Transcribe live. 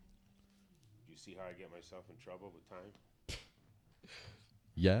You see how I get myself in trouble with time?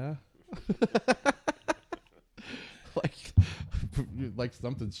 Yeah. like, like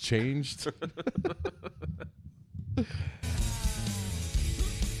something's changed.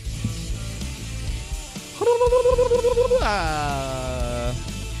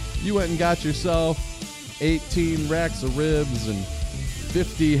 You went and got yourself 18 racks of ribs and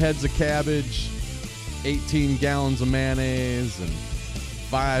 50 heads of cabbage, 18 gallons of mayonnaise, and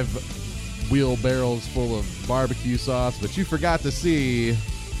 5 wheelbarrows full of barbecue sauce, but you forgot to see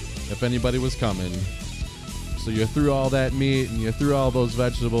if anybody was coming. So you threw all that meat, and you threw all those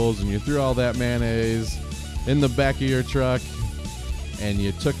vegetables, and you threw all that mayonnaise in the back of your truck, and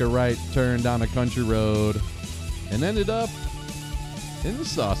you took a right turn down a country road and ended up in the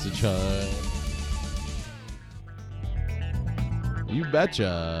sausage hut. You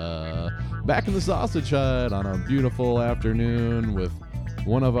betcha. Back in the sausage hut on a beautiful afternoon with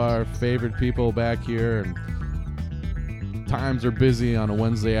one of our favorite people back here. And times are busy on a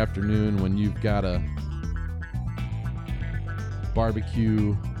Wednesday afternoon when you've got a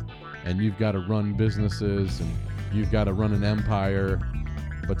barbecue and you've got to run businesses and you've got to run an empire,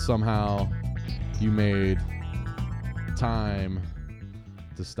 but somehow you made time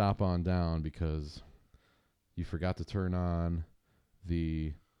to stop on down because you forgot to turn on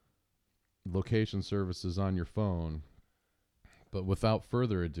the location services on your phone. But without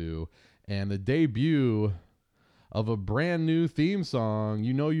further ado, and the debut of a brand new theme song,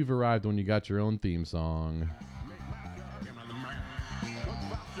 you know you've arrived when you got your own theme song.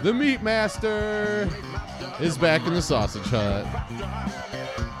 The Meat Master is back in the sausage hut.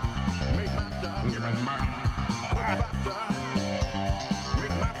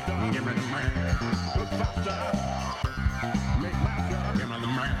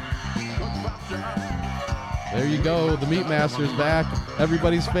 There you go. The Meat Master's back.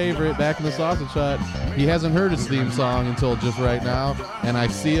 Everybody's favorite, back in the sausage hut. He hasn't heard his theme song until just right now, and I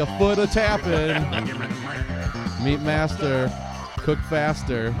see a foot of tapping. Meat Master, cook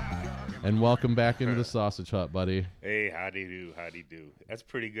faster, and welcome back into the sausage hut, buddy. Hey, howdy do, howdy do. That's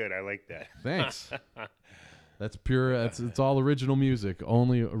pretty good. I like that. Thanks. That's pure. It's all original music.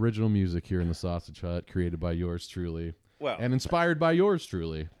 Only original music here in the sausage hut, created by yours truly, Well, and inspired by yours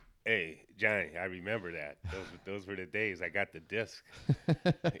truly. hey, Johnny, I remember that. Those were the days. I got the disc.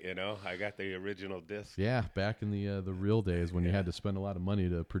 I got the original disc. Yeah, back in the real days when you had to spend a lot of money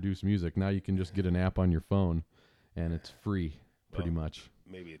to produce music. Now you can just get an app on your phone, and it's free, pretty much.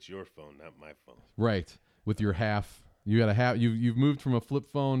 Maybe it's your phone, not my phone. Right, with your half. You got a half. You've moved from a flip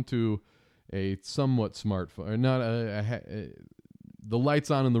phone to a somewhat smartphone, or not the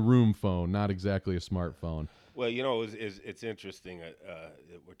lights on in the room phone, not exactly a smartphone. Well, it's interesting that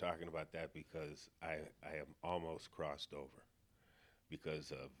we're talking about that because I am almost crossed over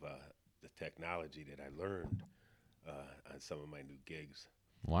because of the technology that I learned on some of my new gigs.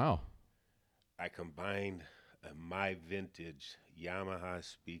 Wow. I combined my vintage Yamaha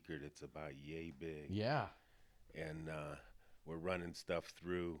speaker that's about yay big. Yeah. And we're running stuff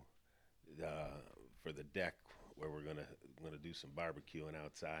through for the deck where we're gonna do some barbecuing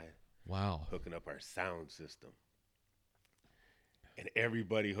outside. Wow. Hooking up our sound system. And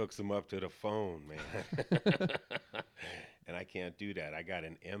everybody hooks them up to the phone, man. And I can't do that. I got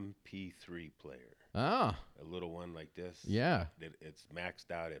an MP3 player. Ah. A little one like this. Yeah. It's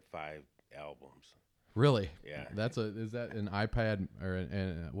maxed out at 5 albums. Really? Yeah. Is that an iPad or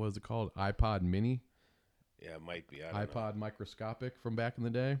what is it called? iPod Mini? Yeah, it might be. I don't iPod know. Microscopic from back in the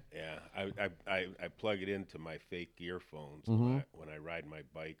day? Yeah. I plug it into my fake earphones when I ride my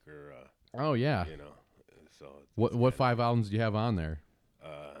bike or oh yeah. So what 5 albums do you have on there?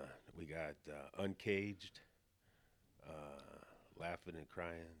 We got Uncaged, Laughing and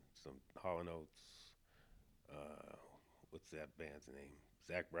Crying, some Hall & Oates. What's that band's name?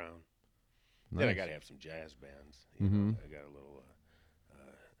 Zach Brown. Nice. Then I got to have some jazz bands. I got a little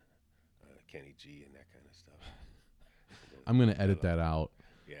Kenny G and that kind of stuff. I'm going to edit that out.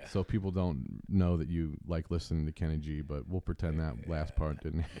 Yeah. So people don't know that you like listening to Kenny G, but we'll pretend that last part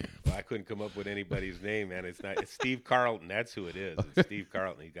didn't. Well, I couldn't come up with anybody's name, man. It's Steve Carlton. That's who it is. It's Steve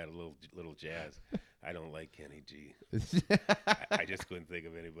Carlton. He got a little jazz. I don't like Kenny G. I just couldn't think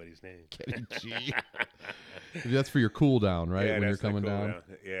of anybody's name. Kenny G. That's for your cool down, right? Yeah, when you're that's the coming cool down.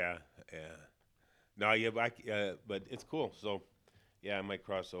 Yeah. No, yeah, but it's cool. So, yeah, I might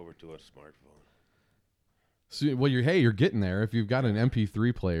cross over to a smartphone. So, well, you're getting there. If you've got an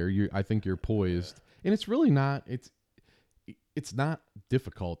MP3 player, I think you're poised, and it's really not. It's not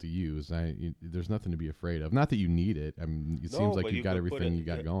difficult to use. There's nothing to be afraid of. Not that you need it. I mean, it seems like you've got everything you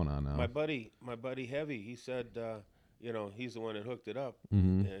got going on now. My buddy Heavy, he said he's the one that hooked it up,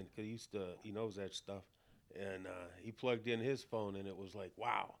 Mm-hmm. and cause he knows that stuff, and he plugged in his phone, and it was like,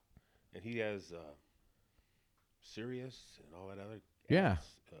 wow, and he has Sirius and all that other Yeah.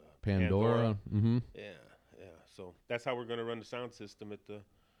 apps, Pandora. Mm-hmm. yeah, yeah. So that's how we're gonna run the sound system at the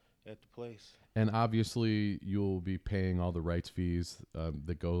place. And obviously, you'll be paying all the rights fees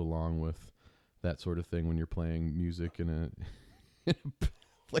that go along with that sort of thing when you're playing music in a, in a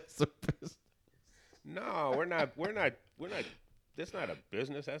place of business. No, we're not. We're not. We're not. That's not a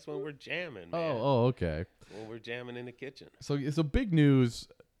business. That's when we're jamming, man. Oh, okay. When we're jamming in the kitchen. So it's a big news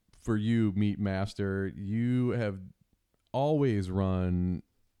for you, Meat Master. You have always run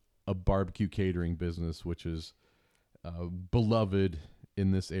a barbecue catering business, which is beloved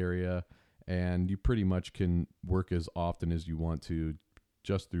in this area, and you pretty much can work as often as you want to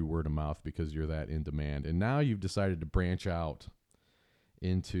just through word of mouth because you're that in demand. And now you've decided to branch out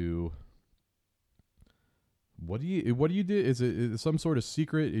into what do you do? Is it some sort of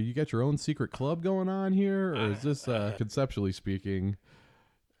secret? You got your own secret club going on here, or is this conceptually speaking?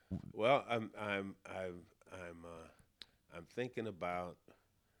 Well, I'm thinking about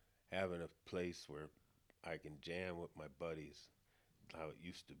having a place where I can jam with my buddies, how it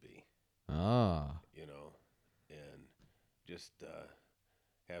used to be, Ah, and just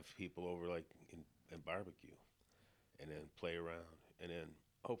have people over like and barbecue, and then play around, and then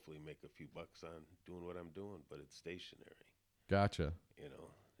hopefully make a few bucks on doing what I'm doing, but it's stationary, gotcha.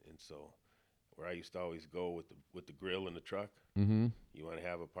 and so where I used to always go with the grill in the truck. Mm-hmm. You want to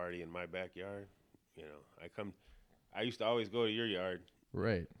have a party in my backyard? I used to always go to your yard.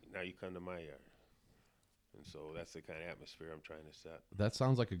 Right. Now you come to my yard. And so that's the kind of atmosphere I'm trying to set. That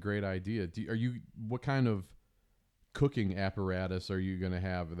sounds like a great idea. What kind of cooking apparatus are you going to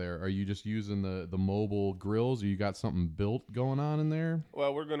have there? Are you just using the mobile grills, or you got something built going on in there?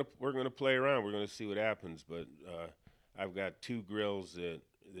 Well, we're gonna play around. We're gonna see what happens. But I've got two grills that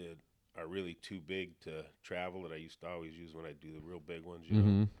are really too big to travel that I used to always use when I do the real big ones.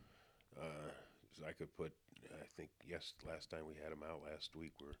 Mm-hmm. So I could put. I think last time we had them out last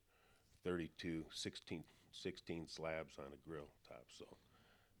week were 16 slabs on a grill top. So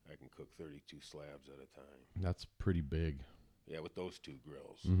I can cook 32 slabs at a time. That's pretty big. Yeah, with those two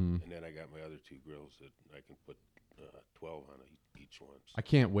grills. Mm-hmm. And then I got my other two grills that I can put 12 on each one. So. I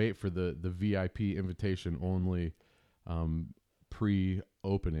can't wait for the VIP invitation only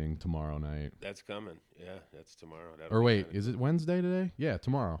pre-opening tomorrow night. That's coming. Yeah, that's tomorrow. Or wait, is it Wednesday today? Yeah,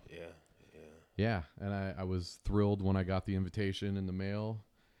 tomorrow. Yeah. Yeah, and I was thrilled when I got the invitation in the mail,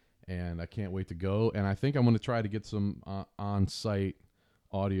 and I can't wait to go. And I think I'm going to try to get some on-site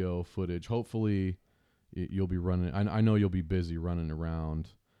audio footage. Hopefully, you'll be running. I know you'll be busy running around,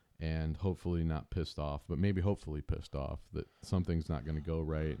 and hopefully not pissed off, but maybe hopefully pissed off that something's not going to go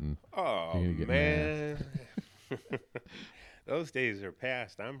right. And oh you're gonna get man, those days are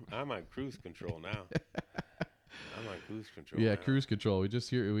past. I'm on cruise control now. I'm on cruise control. Yeah, now. cruise control. He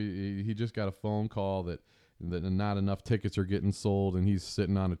just got a phone call that not enough tickets are getting sold, and he's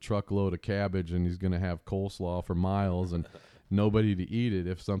sitting on a truckload of cabbage, and he's going to have coleslaw for miles, and nobody to eat it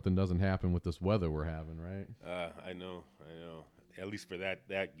if something doesn't happen with this weather we're having, right? I know. At least for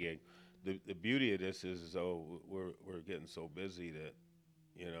that gig, the beauty of this is though we're getting so busy that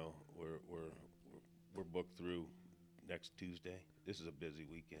we're booked through next Tuesday. This is a busy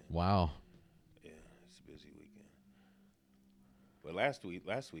weekend. Wow. Yeah, it's a busy weekend. But last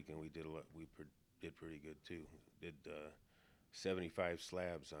weekend we did did pretty good too. Did 75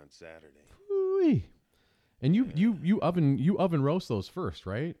 slabs on Saturday. Ooh-wee. And you oven roast those first,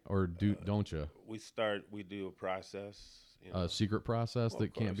 right? Or don't you? We do a process. A secret process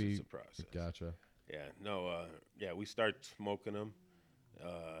that can't be. It's a process. Gotcha. Yeah. No. We start smoking them.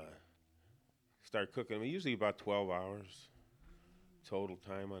 Start cooking them. Usually about 12 hours total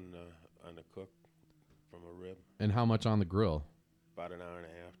time on the cook from a rib. And how much on the grill? About an hour and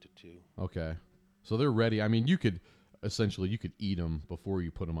a half to 2. Okay. So they're ready. I mean, you could eat them before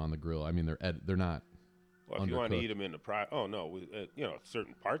you put them on the grill. I mean, they're not. Well, if you want to eat them in the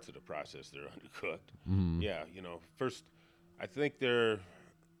certain parts of the process they're undercooked. Mm-hmm. Yeah, first, I think they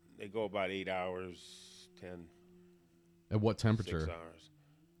go about 8 hours, 10. At what temperature? 6 hours.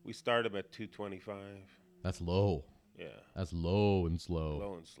 We start them at 225. That's low. Yeah. That's low and slow.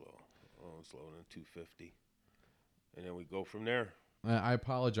 Low and slow, and then 250, and then we go from there. I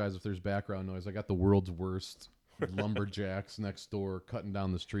apologize if there's background noise. I got the world's worst lumberjacks next door cutting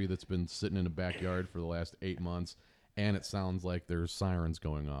down this tree that's been sitting in a backyard for the last 8 months, and it sounds like there's sirens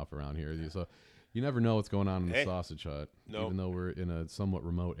going off around here. So you never know what's going on in the sausage hut, even though we're in a somewhat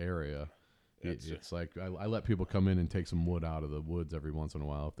remote area. It's like I let people come in and take some wood out of the woods every once in a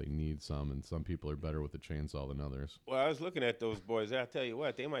while if they need some, and some people are better with a chainsaw than others. Well, I was looking at those boys. I'll tell you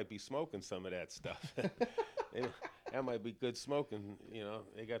what, they might be smoking some of that stuff. That might be good smoking.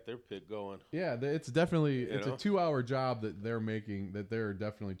 They got their pit going. Yeah, it's definitely a 2-hour job that they're making, that they're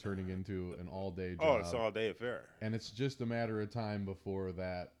definitely turning into an all-day job. Oh, it's all day affair. And it's just a matter of time before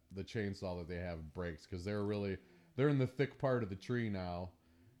the chainsaw that they have breaks, because they're in the thick part of the tree now,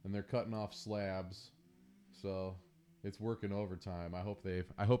 and they're cutting off slabs, so it's working overtime. I hope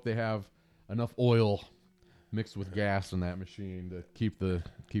they have enough oil mixed with gas in that machine to keep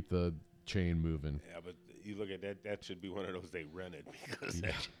the chain moving. Yeah, but you look at that. That should be one of those they rented, because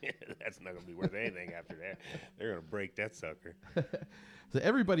that's not going to be worth anything after that. They're going to break that sucker. So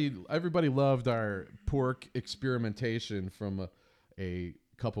everybody loved our pork experimentation from a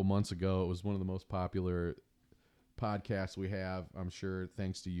couple months ago. It was one of the most popular podcasts we have, I'm sure,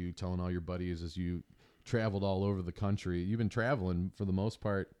 thanks to you telling all your buddies as you traveled all over the country. You've been traveling for the most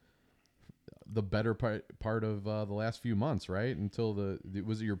part, the better part of the last few months, right? Until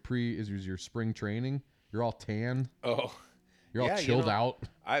was it your spring training? You're all tan. Oh, you're all chilled out.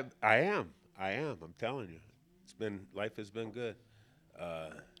 I am. I'm telling you, life has been good.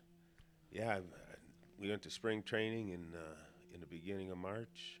 We went to spring training in the beginning of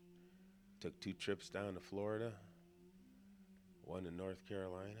March. Took 2 trips down to Florida. One in North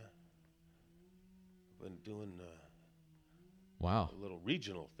Carolina. Been doing a little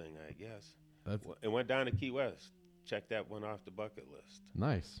regional thing, I guess. And went down to Key West. Checked that one off the bucket list.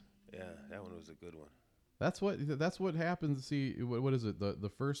 Nice. Yeah, that one was a good one. That's what happens. See, what is it?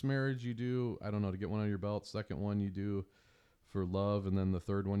 The first marriage you do, I don't know, to get one on your belt. Second one you do for love, and then the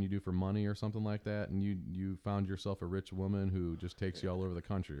third one you do for money or something like that. And you found yourself a rich woman who just takes you all over the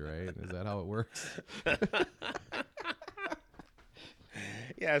country, right? Is that how it works?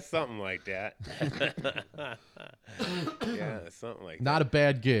 Yeah, something like that. Yeah, something like Not that. a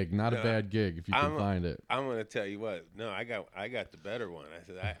bad gig. Not a bad gig if you can find it. I'm gonna tell you what. No, I got the better one. I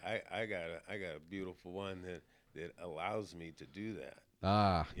said I got a beautiful one that allows me to do that.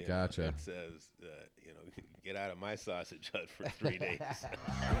 Ah, gotcha. It says get out of my sausage hut for 3 days.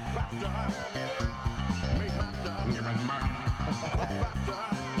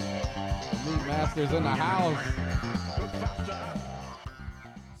 Meat Masters in the house.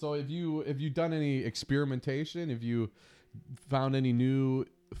 So have you done any experimentation? Have you found any new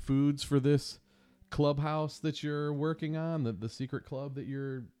foods for this clubhouse that you're working on, the secret club that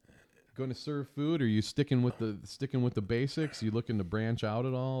you're going to serve food? Or are you sticking with the basics? You looking to branch out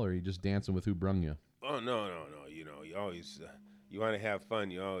at all, or are you just dancing with who brung you? Oh no. You always you want to have fun.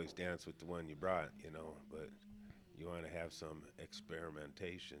 You always dance with the one you brought. But you want to have some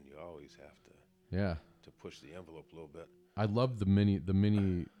experimentation. You always have to push the envelope a little bit. I love the mini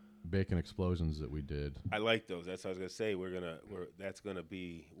bacon explosions that we did. I like those. That's what I was gonna say. That's gonna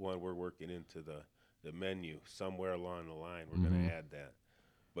be one we're working into the menu somewhere along the line. We're gonna add that.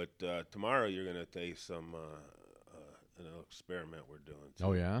 But tomorrow you're gonna taste some an experiment we're doing. Too.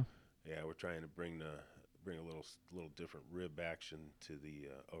 Oh yeah. Yeah, we're trying to bring a little different rib action to the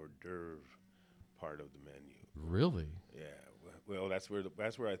hors d'oeuvre part of the menu. Really? Yeah. Well, that's where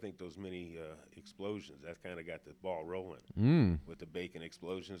I think those mini explosions. That's kind of got the ball rolling with the bacon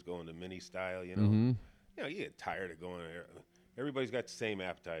explosions going to mini style. You get tired of going there. Everybody's got the same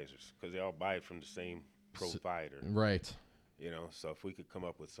appetizers because they all buy it from the same provider. Right. So if we could come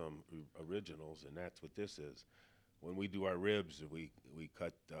up with some originals, and that's what this is. When we do our ribs, we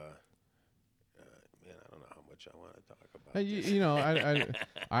cut. Man, I don't know how much I want to talk about.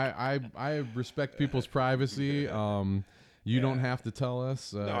 I respect people's privacy. You don't have to tell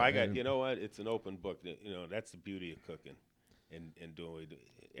us. No, I got. You know what? It's an open book. That's the beauty of cooking, and doing.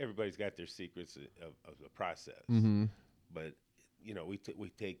 Everybody's got their secrets of the process. Mm-hmm. But we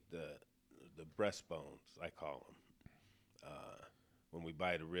take the breastbones, I call them, when we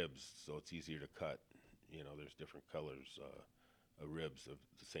buy the ribs, so it's easier to cut. There's different colors of ribs, of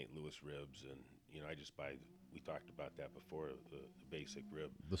the St. Louis ribs, and I just buy. We talked about that before. The basic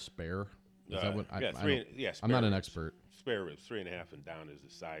rib. The spare. Is that what I'm not an expert. Spare ribs, 3.5 and down is the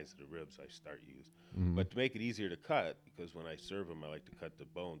size of the ribs I start using. Mm-hmm. But to make it easier to cut, because when I serve them, I like to cut the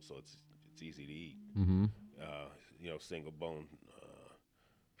bone so it's easy to eat. Mm-hmm. Single bone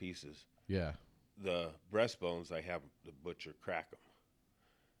pieces. Yeah. The breastbones, I have the butcher crack them,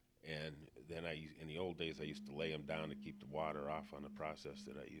 and then in the old days I used to lay them down to keep the water off on the process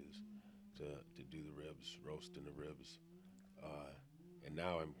that I use to do the ribs, roasting the ribs. And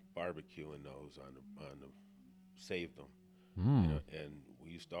now I'm barbecuing those on the saved them, and we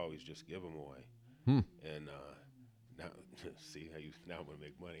used to always just give them away. And Now, see how you now I'm gonna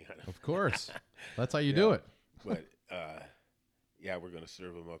make money on it. Of course. That's how you Yeah. do it. But yeah, we're gonna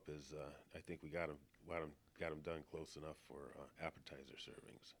serve them up as I think we got them done close enough for appetizer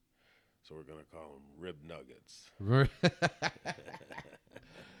servings. So we're gonna call them rib nuggets.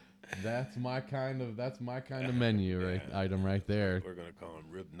 That's my kind of menu item right there. We're gonna call them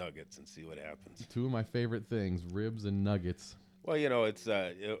rib nuggets and see what happens. Two of my favorite things, ribs and nuggets. Well, it's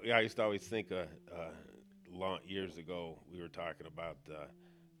I used to always think long years ago we were talking about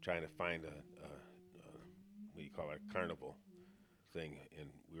trying to find a what do you call it, a carnival thing, and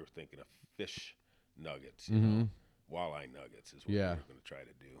we were thinking of fish nuggets, walleye nuggets is what we were going to try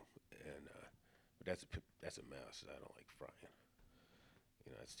to do, and but that's a mess. I don't like frying.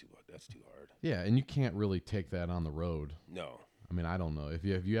 That's too hard. Yeah, and you can't really take that on the road. No. I mean, I don't know have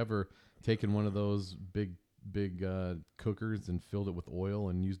you ever taken one of those big cookers and filled it with oil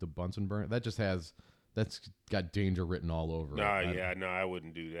and used a Bunsen burner? That's got danger written all over it. I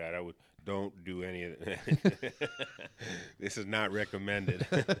wouldn't do that. Don't do any of that. This is not recommended.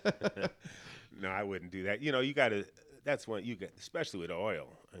 No, I wouldn't do that. You got to. That's when you get, especially with oil.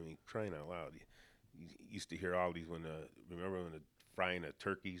 I mean, crying out loud. You used to hear all these remember when the frying of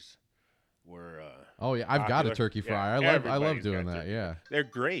turkeys were. Oh yeah, I've got a turkey fryer. Yeah, I love doing that. Yeah, they're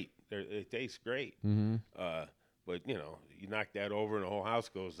great. They taste great. Mm-hmm. But you knock that over and the whole house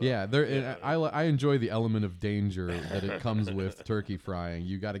goes up. Yeah, I enjoy the element of danger that it comes with turkey frying.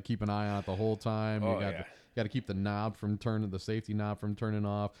 You got to keep an eye on it the whole time. You got to keep the safety knob from turning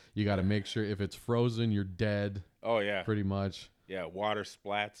off. You got to make sure if it's frozen, you're dead. Oh yeah, pretty much. Yeah, water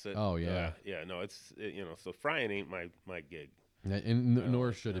splats it. Oh yeah, no, so frying ain't my gig.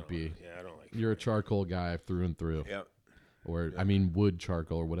 Nor should it be. Yeah, I don't like. You're a charcoal guy through and through. Yeah. Or I mean wood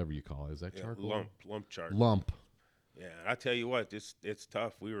charcoal or whatever you call it. Is that charcoal? Lump charcoal. Lump. Yeah, I tell you what, it's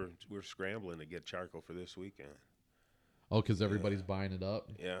tough. We're scrambling to get charcoal for this weekend. Oh, because everybody's buying it up.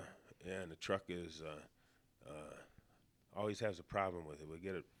 Yeah, and the truck is always has a problem with it. We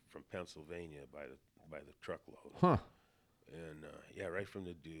get it from Pennsylvania by the truckload. Huh. And right from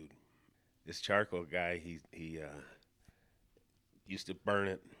the dude. This charcoal guy, he used to burn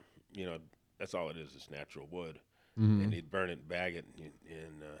it. That's all it is. It's natural wood. Mm-hmm. And he'd burn it and bag it,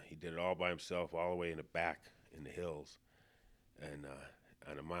 and he did it all by himself, all the way in the back in the hills, and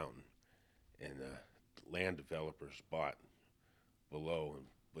on a mountain. And land developers bought below and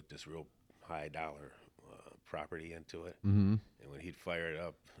put this real high dollar property into it. Mm-hmm. And when he'd fire it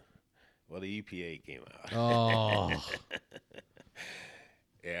up, well, the EPA came out. Oh.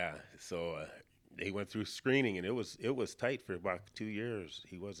 Yeah. So they went through screening, and it was tight for about 2 years.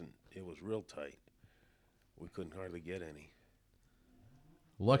 It was real tight. We couldn't hardly get any.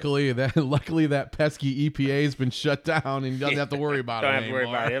 Luckily, that pesky EPA's been shut down, and you don't have to worry about Don't it have anymore. to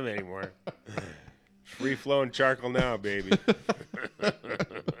worry about him anymore. Free flowing charcoal now, baby.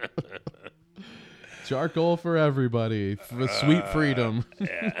 Charcoal for everybody. Sweet freedom.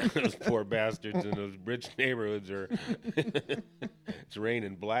 Yeah, those poor bastards in those rich neighborhoods it's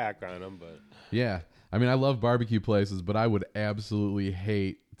raining black on them, but. Yeah. I mean, I love barbecue places, but I would absolutely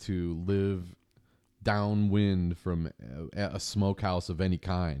hate to live downwind from a smokehouse of any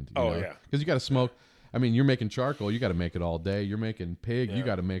kind. You know? Yeah. Because you got to smoke. I mean, you're making charcoal. You got to make it all day. You're making pig. Yeah. You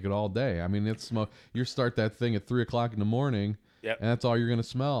got to make it all day. I mean, it's smoke. You start that thing at 3:00 in the morning, Yep. and that's all you're going to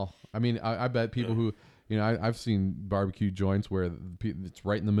smell. I mean, I bet people who, I've seen barbecue joints where it's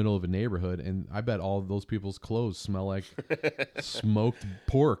right in the middle of a neighborhood, and I bet all of those people's clothes smell like smoked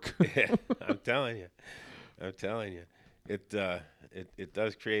pork. Yeah, I'm telling you. It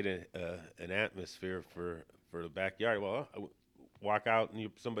does create an atmosphere for the backyard. Well, walk out and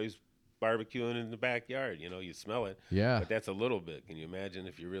somebody's barbecuing in the backyard. You smell it. Yeah. But that's a little bit. Can you imagine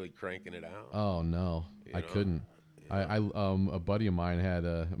if you're really cranking it out? Oh no, I couldn't. I a buddy of mine had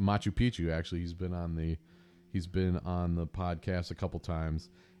Machu Picchu. Actually, he's been on the podcast a couple times,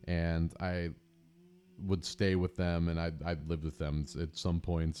 and I would stay with them, and I'd lived with them at some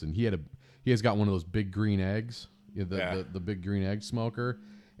points. And he has got one of those big green eggs, the big green egg smoker,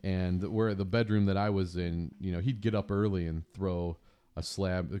 and where the bedroom that I was in, he'd get up early and throw a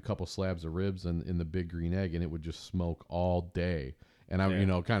couple slabs of ribs in the big green egg, and it would just smoke all day. And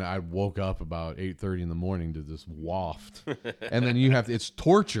I woke up about 8:30 in the morning to this waft, and then it's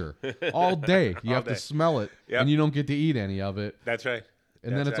torture all day. You have to smell it, and you don't get to eat any of it. That's right.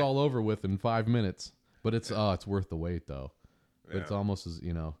 And then it's all over with in 5 minutes. But it's worth the wait though. But it's almost as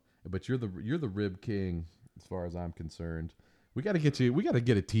But you're the rib king as far as I'm concerned. We got to get you. We got to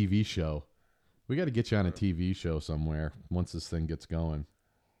get a TV show. We got to get you on a TV show somewhere once this thing gets going.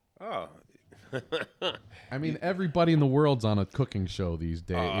 Oh. I mean, everybody in the world's on a cooking show these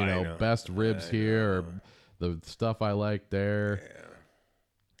days. I know. Best ribs here, or the stuff I like there. Yeah.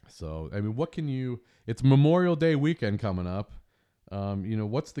 So, I mean, it's Memorial Day weekend coming up.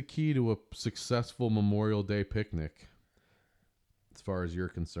 What's the key to a successful Memorial Day picnic as far as you're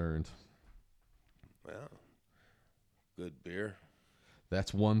concerned? Well, good beer.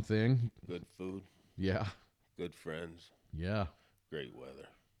 That's one thing. Good food. Yeah. Good friends. Yeah. Great weather.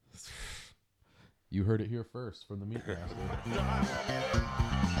 You heard it here first from the Meat Master.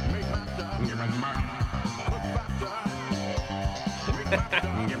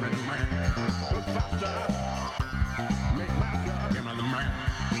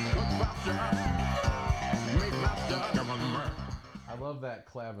 I love that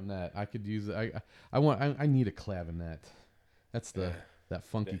clavinet. I could use it. I need a clavinet. That's that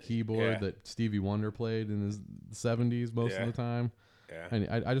funky keyboard that Stevie Wonder played in his 70s most of the time.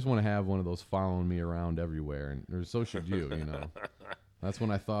 Yeah. I just want to have one of those following me around everywhere, or so should you. That's what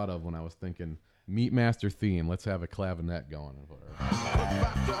I thought of when I was thinking Meat Master theme. Let's have a clavinet going.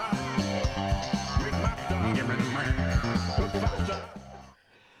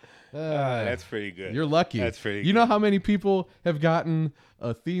 That's pretty good. You're lucky. That's pretty good. You know how many people have gotten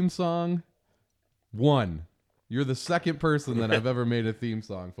a theme song? One. You're the second person that I've ever made a theme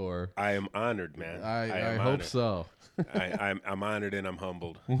song for. I am honored, man. I hope so. I'm honored and I'm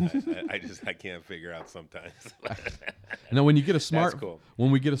humbled. I can't figure out sometimes. Now, when you get a That's cool.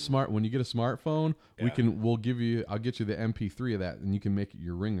 when you get a smartphone, I'll get you the MP3 of that, and you can make it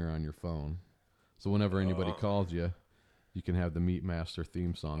your ringer on your phone. So whenever anybody calls you, you can have the Meat Master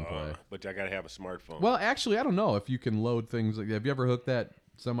theme song play. But I gotta have a smartphone. Well, actually, I don't know if you can load things. Have you ever hooked that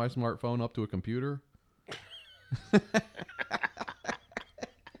semi-smartphone up to a computer?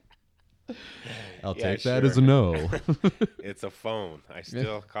 I'll take that as a no. It's a phone. I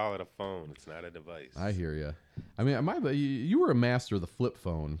still call it a phone. It's not a device. I hear you. I mean, you were a master of the flip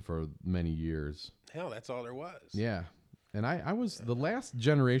phone for many years. Hell, that's all there was. Yeah, and I was the last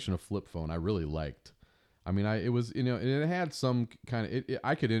generation of flip phone I really liked. I mean, it was and it had some kind of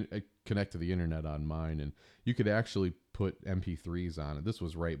I could connect to the internet on mine, and you could actually put MP3s on it. This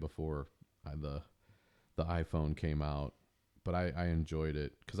was right before the iPhone came out, but I enjoyed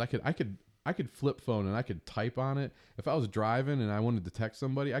it because I could flip phone and I could type on it. If I was driving and I wanted to text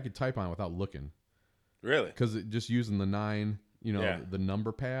somebody, I could type on it without looking. Really? Because just using the 9, the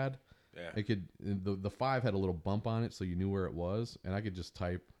number pad. Yeah. It could the 5 had a little bump on it, so you knew where it was, and I could just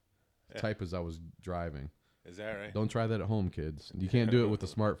type as I was driving. Is that right? Don't try that at home, kids. You can't do it with a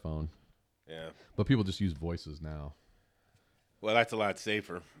smartphone. Yeah. But people just use voices now. Well, that's a lot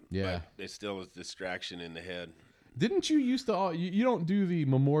safer. Yeah. But it still is distraction in the head. Didn't you used to? You don't do the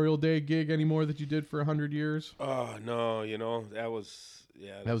Memorial Day gig anymore that you did for 100 years? Oh no, that was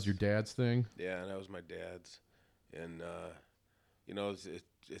That was your dad's thing. Yeah, that was my dad's, and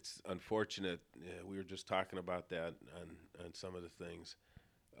it's unfortunate. We were just talking about that on some of the things.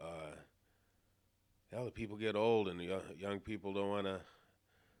 The people get old, and the young people don't want to.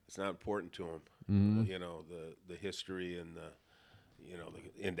 It's not important to them. Mm-hmm. The history and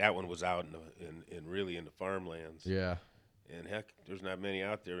and that one was out in really in the farmlands. Yeah. And heck, there's not many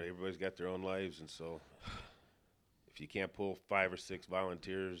out there. Everybody's got their own lives, and so if you can't pull 5 or 6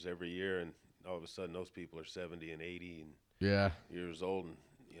 volunteers every year, and all of a sudden those people are 70 and 80 and years old, and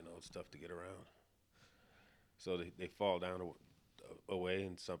it's tough to get around. So they fall down away,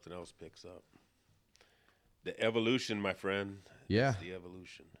 and something else picks up. The evolution, my friend. Yeah. It's the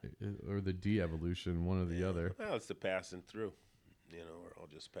evolution. Or the de-evolution, one or the other. Well, it's the passing through. We're all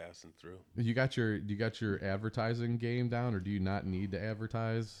just passing through. You got your advertising game down, or do you not need to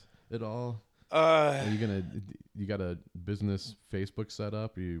advertise at all? You got a business Facebook set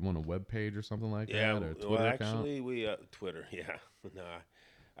up? You want a web page or something like that? Or a Twitter account? Actually, we Twitter. Yeah, no,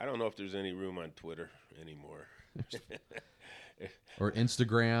 I don't know if there's any room on Twitter anymore. Or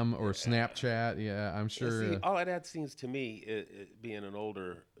Instagram or Snapchat. Yeah, I'm sure. See, all of that seems to me, being an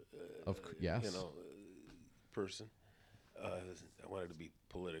older, person. I wanted to be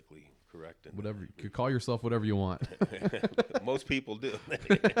politically correct. And whatever, you could call yourself whatever you want. Most people do.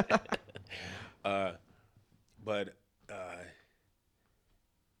 But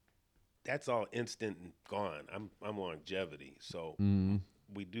that's all instant and gone. I'm longevity. So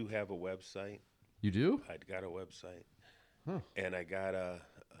we do have a website. You do? I got a website. Huh. And I got a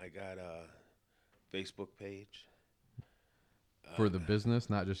Facebook page. For the business,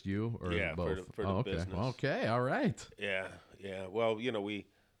 not just you, or both? For the okay. business. Okay, all right. Yeah. Well, we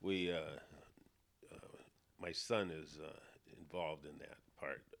my son is involved in that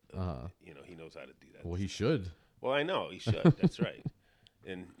part. He knows how to do that. Well, he should. Well, I know he should. That's right.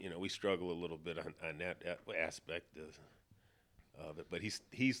 And we struggle a little bit on that aspect of it. But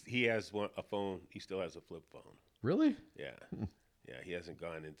he has a phone. He still has a flip phone. Really? Yeah, yeah. He hasn't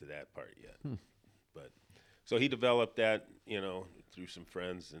gone into that part yet. But so he developed that, through some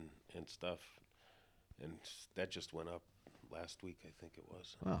friends and stuff, and that just went up last week, I think it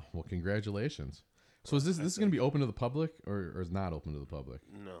was. Oh, well, congratulations. So is this going to be open to the public or is not open to the public?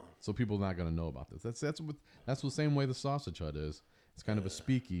 No. So people are not going to know about this. That's the same way the Sausage Hut is. It's kind of a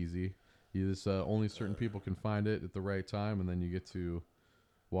speakeasy. You just only certain people can find it at the right time, and then you get to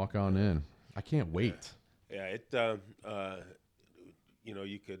walk on in. I can't wait. Yeah,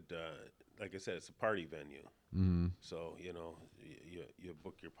 you could, like I said, it's a party venue. Mm-hmm. So you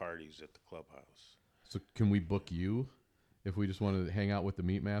book your parties at the clubhouse. So can we book you if we just want to hang out with the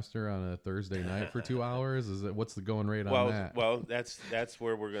Meat Master on a Thursday night for 2 hours? What's the going rate on that? Well, that's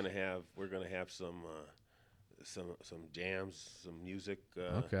where we're gonna have some jams, some music.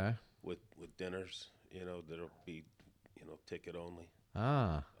 Okay. With dinners, that'll be, ticket only.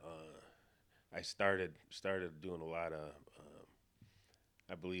 Ah. I started doing a lot of.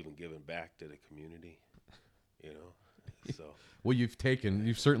 I believe in giving back to the community, So. Well, you've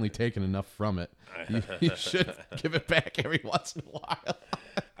certainly taken enough from it. You should give it back every once in a while.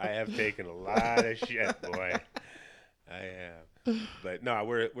 I have taken a lot of shit, boy. I have, but no,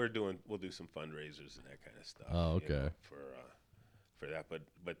 we'll do some fundraisers and that kind of stuff. Oh, okay. For that, but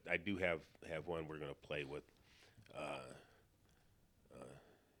I do have one we're going to play with.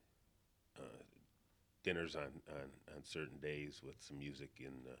 Dinners on certain days with some music,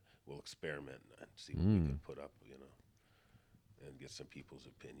 and we'll experiment and see what we can put up, and get some people's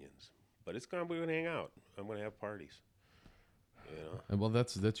opinions. But we're going to hang out. I'm going to have parties. And well,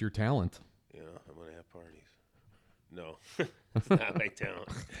 that's your talent. I'm going to have parties. No, it's not my talent.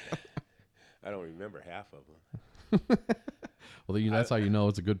 I don't remember half of them. Well, that's how you know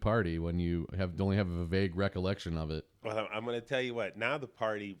it's a good party, when you only have a vague recollection of it. Well, I'm going to tell you what. Now the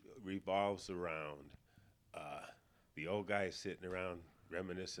party revolves around the old guys sitting around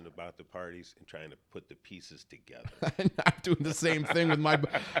reminiscing about the parties and trying to put the pieces together. I'm doing the same thing with my.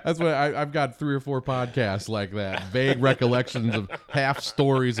 That's what I've got 3 or 4 podcasts like that. Vague recollections of half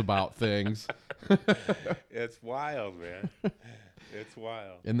stories about things. It's wild, man. It's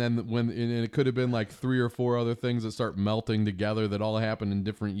wild. And then it could have been like 3 or 4 other things that start melting together that all happened in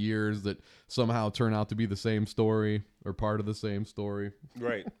different years that somehow turn out to be the same story or part of the same story.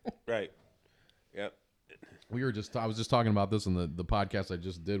 Right. Yep. I was just talking about this in the podcast I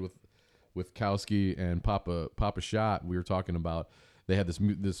just did with Kowski and Papa Shot. We were talking about, they had this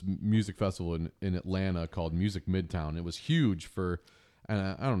music festival in Atlanta called Music Midtown. It was huge for,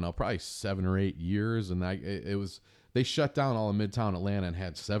 I don't know, probably 7 or 8 years, and they shut down all of Midtown Atlanta and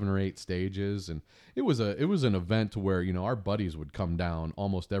had 7 or 8 stages, and it was an event to where our buddies would come down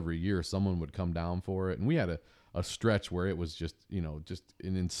almost every year. Someone would come down for it, and we had a stretch where it was just just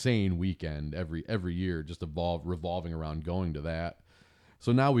an insane weekend every year, just revolving around going to that.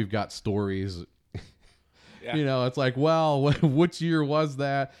 So now we've got stories. Yeah. It's like, well, which year was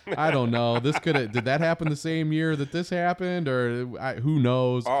that? I don't know. Did that happen the same year that this happened, or who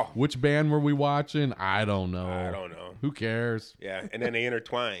knows? Oh. Which band were we watching? I don't know. I don't know. Who cares? Yeah, and then they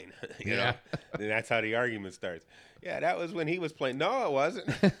intertwine. You know, and that's how the argument starts. Yeah, that was when he was playing. No, it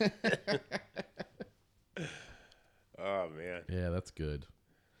wasn't. Oh man. Yeah, that's good.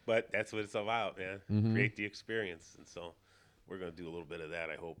 But that's what it's about, man. Mm-hmm. Create the experience, and so we're gonna do a little bit of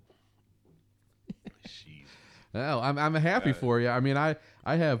that, I hope. Jeez. No, I'm happy for you. I mean, I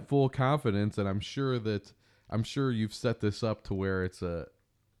have full confidence, and I'm sure you've set this up to where it's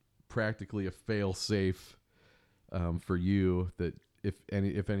practically a fail safe for you. That if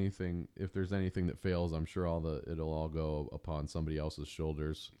there's anything that fails, I'm sure it'll all go upon somebody else's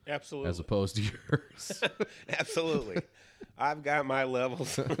shoulders. Absolutely. As opposed to yours. Absolutely. I've got my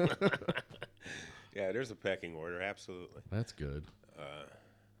levels. Yeah, there's a pecking order. Absolutely. That's good.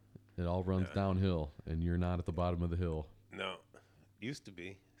 It all runs downhill, and you're not at the bottom of the hill. No. Used to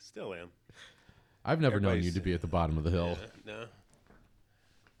be. Still am. I've never known you to be at the bottom of the hill. No.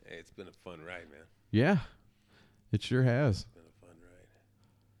 Hey, it's been a fun ride, man. Yeah, it sure has. It's been a fun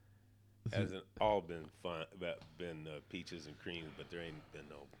ride. Hasn't all been fun, been peaches and cream, but there ain't been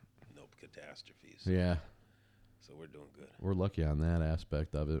no catastrophes. Yeah. So we're doing good. We're lucky on that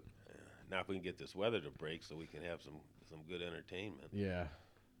aspect of it. Yeah. Now if we can get this weather to break so we can have some good entertainment. Yeah.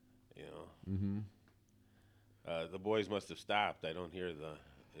 You know. Mm-hmm. The boys must have stopped. I don't hear it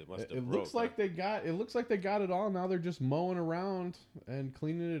must have It broke, looks like they got it all. Now they're just mowing around and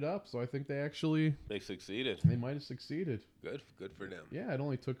cleaning it up. So I think they succeeded. They might have succeeded. Good for them. Yeah, it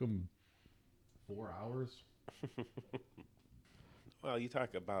only took them 4 hours. Well, you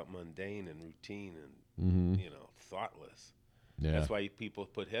talk about mundane and routine and Mm-hmm. thoughtless. Yeah. That's why people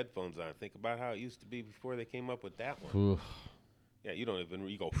put headphones on. Think about how it used to be before they came up with that one. Oof. Yeah, you don't even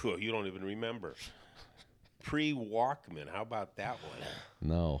you don't even remember. Pre-Walkman, how about that one?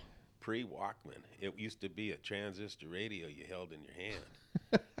 No. Pre-Walkman. It used to be a transistor radio you held in your hand.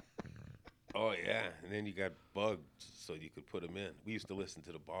 Oh yeah, and then you got bugged so you could put them in. We used to listen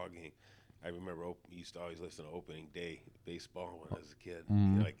to the ball game. I remember we used to always listen to opening day baseball when I was a kid.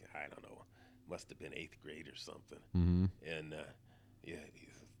 Mm-hmm. Like, I don't know, must have been 8th grade or something. Mm-hmm. And yeah,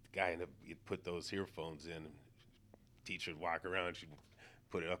 the guy you'd put those earphones in, and teacher would walk around, she'd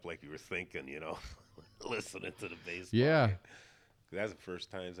put it up like you were thinking, listening to the baseball. Yeah. game. That's the first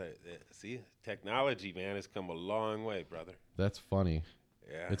times see, technology, man, has come a long way, brother. That's funny.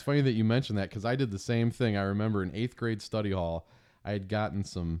 Yeah. It's funny that you mentioned that because I did the same thing. I remember in 8th grade study hall, I had gotten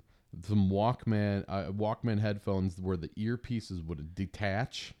some Walkman headphones where the earpieces would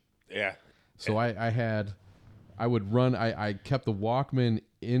detach. Yeah. So I kept the Walkman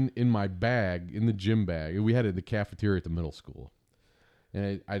in my bag, in the gym bag. We had it in the cafeteria at the middle school.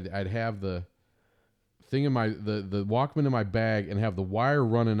 And I'd have the thing in the Walkman in my bag and have the wire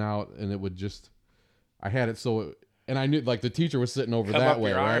running out, and it would just, I had it so, and I knew like the teacher was sitting over Come that up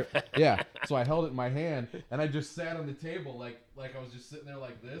way, your arm. right? Yeah. So I held it in my hand and I just sat on the table like I was just sitting there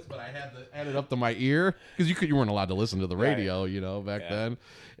like this, but I had it up to my ear because you weren't allowed to listen to the radio, back then.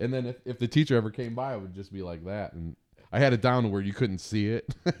 And then if the teacher ever came by, it would just be like that, and I had it down to where you couldn't see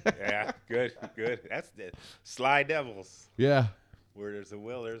it. Yeah, good. That's the Sly Devils. Yeah. Where there's a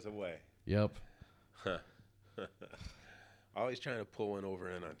will, there's a way. Yep. Always trying to pull one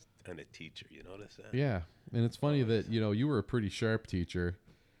over on a teacher. You notice that? Yeah, and it's funny that you were a pretty sharp teacher,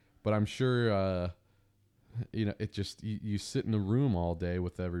 but I'm sure it just you sit in the room all day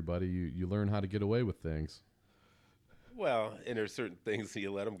with everybody. You learn how to get away with things. Well, and there's certain things that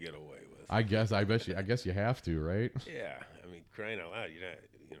you let them get away with. I guess you have to, right? Yeah, I mean, crying out loud,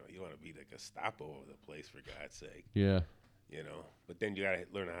 you want to be the Gestapo over the place, for God's sake. Yeah. But then you got to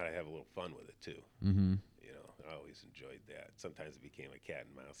learn how to have a little fun with it too. Mm-hmm. I always enjoyed that. Sometimes it became a cat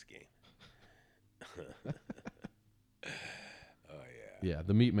and mouse game. Oh yeah. Yeah,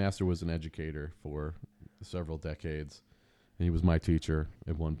 the Meat Master was an educator for several decades, and he was my teacher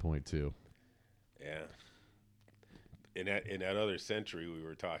at one point too. Yeah. In that other century we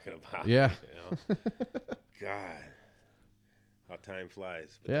were talking about. Yeah. God, how time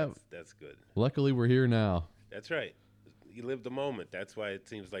flies. But Yeah. That's good. Luckily, we're here now. That's right. You live the moment. That's why it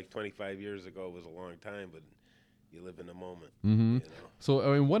seems like 25 years ago was a long time, but you live in the moment. Mm-hmm. So,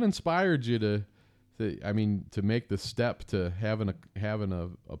 I mean, what inspired you to make the step to having a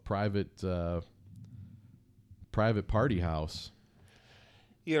private party house?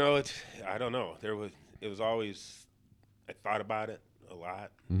 I don't know. It was always, I thought about it a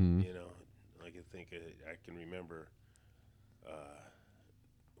lot. Mm-hmm. I can remember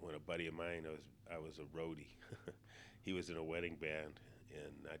when a buddy of mine, I was a roadie. He was in a wedding band,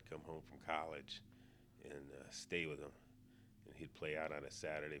 and I'd come home from college and stay with him, and he'd play out on a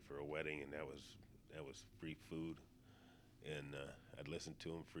Saturday for a wedding, and that was free food, and I'd listen to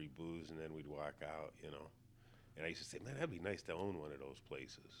him, free booze, and then we'd walk out, and I used to say, man, that'd be nice to own one of those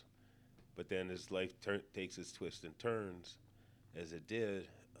places. But then as life takes its twists and turns, as it did,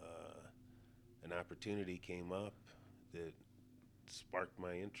 an opportunity came up that sparked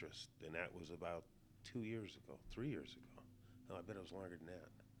my interest, and that was about 3 years ago. No, I bet it was longer than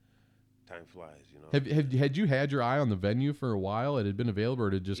that. Time flies, Had you had your eye on the venue for a while? It had been available, or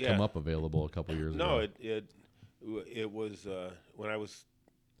did it just come up available a couple years ago? No, it was when I was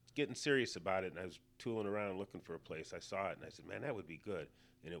getting serious about it, and I was tooling around looking for a place. I saw it, and I said, man, that would be good.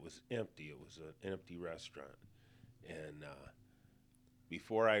 And it was empty. It was an empty restaurant. And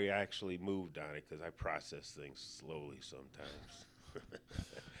before I actually moved on it, because I process things slowly sometimes,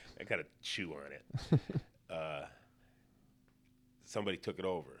 I got to chew on it. Somebody took it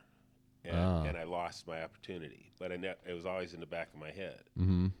over, and I lost my opportunity. But it was always in the back of my head.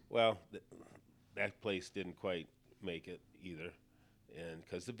 Mm-hmm. Well, that place didn't quite make it either, and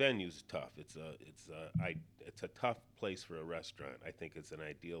because the venue's tough. It's a tough place for a restaurant. I think it's an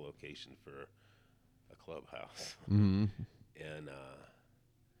ideal location for a clubhouse. Mm-hmm. And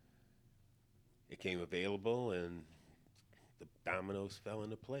it came available, and the dominoes fell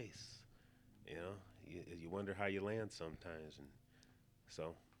into place. You wonder how you land sometimes, and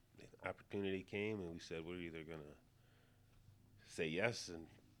so the opportunity came, and we said we're either gonna say yes and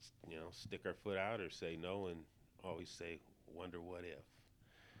stick our foot out, or say no and always say wonder what if.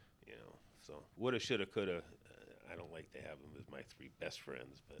 So woulda, shoulda, coulda. I don't like to have them as my 3 best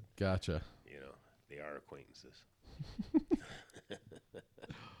friends, but gotcha. they are acquaintances.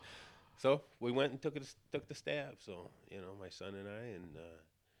 So we went and took the stab. So my son and I,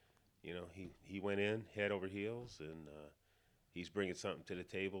 and he went in head over heels, and he's bringing something to the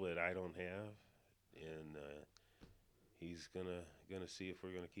table that I don't have, and he's gonna see if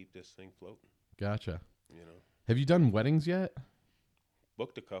we're gonna keep this thing floating. Gotcha. You know, Have you done weddings yet?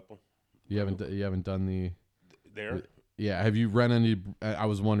 booked a couple. You haven't done the There. Yeah. Have you run any? I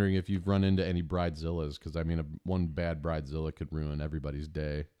was wondering if you've run into any bridezillas, because I mean, one bad bridezilla could ruin everybody's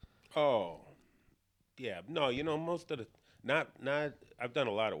day. Oh, yeah. No, most of the not. I've done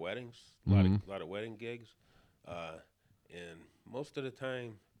a lot of weddings, Mhm. lot of wedding gigs, uh, and most of the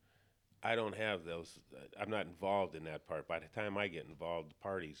time I don't have those. I'm not involved in that part. By the time I get involved, the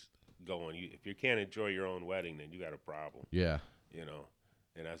party's going. If you can't enjoy your own wedding, then you got a problem. Yeah. You know,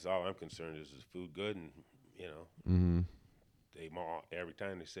 and that's all I'm concerned is the food good, and Mhm. they every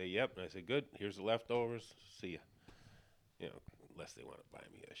time they say yep, and I say good. Here's the leftovers. See ya. Unless they want to buy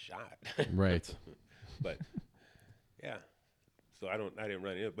me a shot. Right. But yeah, so I didn't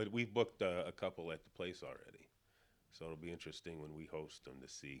run it, but we've booked a couple at the place already. So it'll be interesting when we host them to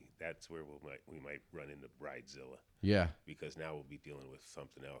see. That's where we might run into bridezilla, Yeah. because now we'll be dealing with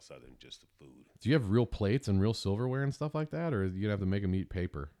something else other than just the food. Do you have real plates and real silverware and stuff like that, or you have to make them eat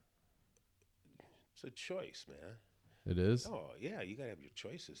paper? It's a choice, man. It is. Oh yeah, you gotta have your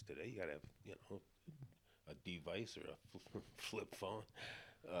choices today. You gotta have a device or a flip phone.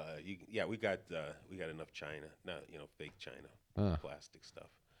 We got enough china, not fake china, plastic stuff.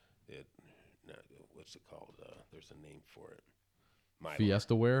 It, not, what's it called? There's a name for it. Mylar.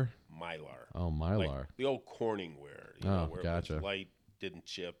 Fiesta ware. Mylar. Oh, Mylar. Like the old Corning ware. Where gotcha. it was light, didn't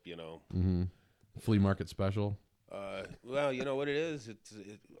chip. Mm-hmm. Flea market special. Well, you know what it is.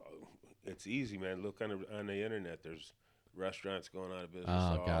 It's easy, man. Look on the internet. There's restaurants going out of business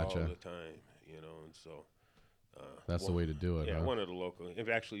all the time. And so. That's the way to do it. Yeah, huh? one of the local.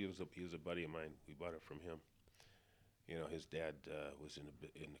 Actually, he was a buddy of mine. We bought it from him. His dad was in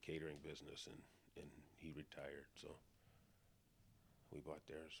the catering business, and he retired, so we bought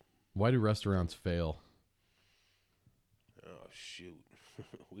theirs. Why do restaurants fail? Oh shoot,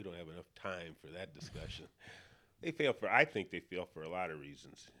 we don't have enough time for that discussion. I think they fail for a lot of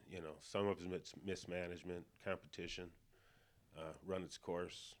reasons. Some of it's mismanagement, competition, run its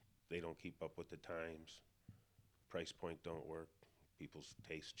course. They don't keep up with the times. Price point don't work. People's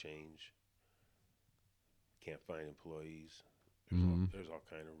tastes change. Can't find employees. There's all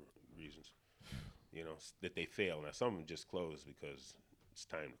kind of reasons, that they fail. Now some of them just close because it's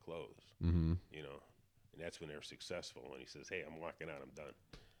time to close. Mm-hmm. And that's when they're successful. When he says, "Hey, I'm walking out. I'm done."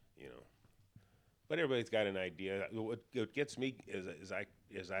 But everybody's got an idea. What gets me is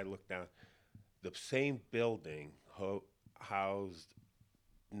as I look down, the same building housed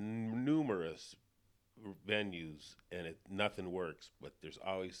numerous venues, and nothing works, but there's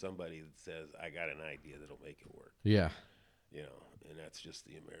always somebody that says, "I got an idea that'll make it work." Yeah. And that's just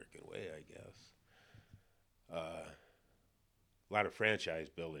the American way, I guess. A lot of franchise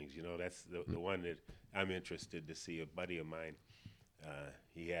buildings, that's the one that I'm interested to see. A buddy of mine,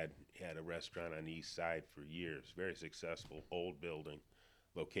 he had a restaurant on the east side for years, very successful, old building,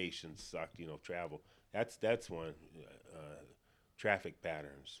 locations sucked, travel. That's one, traffic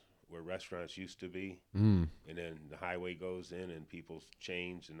patterns. Where restaurants used to be, and then the highway goes in, and people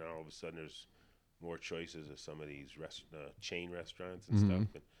change, and now all of a sudden there's more choices of some of these chain restaurants and stuff.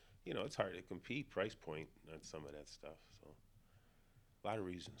 And it's hard to compete price point on some of that stuff. So a lot of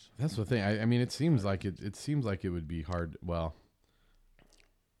reasons. That's the thing. I mean, it seems like it seems like it would be hard. Well,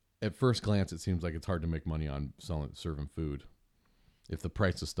 at first glance, it seems like it's hard to make money on serving food. If the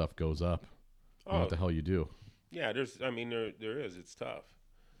price of stuff goes up, what the hell you do? Yeah, there is. It's tough.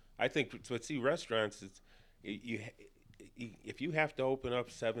 I think, but see, restaurants, if you have to open up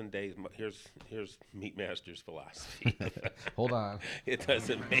 7 days, here's Meatmaster's philosophy. Hold on. It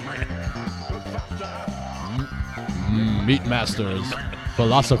doesn't make Meatmaster's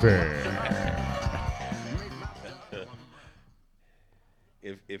philosophy.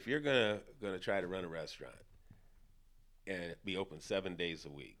 If you're gonna try to run a restaurant and be open 7 days a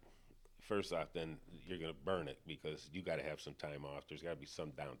week, first off, then you're going to burn it because you got to have some time off. There's got to be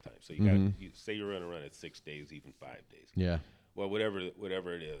some downtime. So you got to say you're going to run it 6 days, even 5 days. Yeah. Well, whatever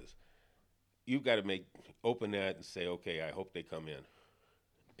it is, you've got to open that and say, okay, I hope they come in.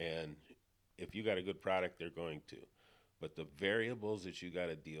 And if you got a good product, they're going to. But the variables that you got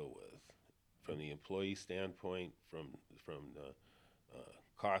to deal with, from the employee standpoint, from the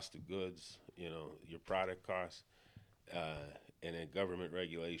cost of goods, your product costs. And then government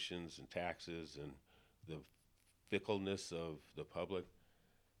regulations and taxes and the fickleness of the public,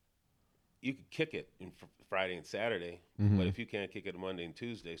 you could kick it in Friday and Saturday, but if you can't kick it Monday and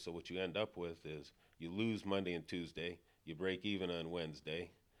Tuesday, so what you end up with is you lose Monday and Tuesday, you break even on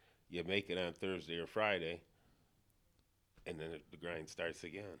Wednesday, you make it on Thursday or Friday, and then the grind starts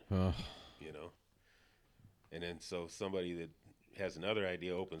again. You know, and then so somebody that has another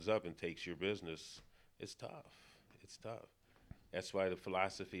idea opens up and takes your business. It's tough. It's tough. That's why the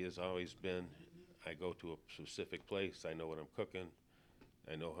philosophy has always been: I go to a specific place, I know what I'm cooking,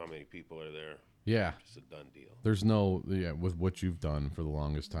 I know how many people are there. Yeah. It's a done deal. There's no, with what you've done for the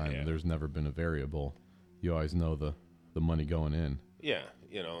longest time, there's never been a variable. You always know the money going in. Yeah,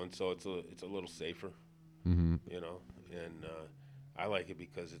 and so it's a little safer, Mm-hmm. and I like it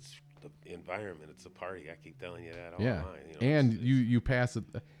because it's the environment, it's a party. I keep telling you that all Yeah. the time. And you pass it,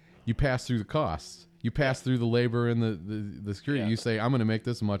 you pass through the costs. You pass through the labor and the security. Yeah. You say, I'm going to make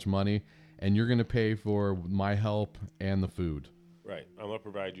this much money, and you're going to pay for my help and the food. Right. I'm going to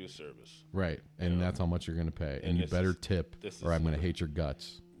provide you a service. Right. And that's how much you're going to pay. And you better tip, or I'm going to hate your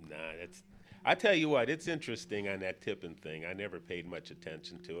guts. Nah, I tell you what, it's interesting on that tipping thing. I never paid much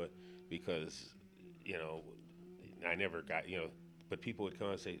attention to it because, I never got, but people would come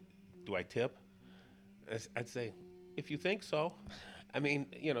and say, do I tip? I'd say, if you think so. I mean,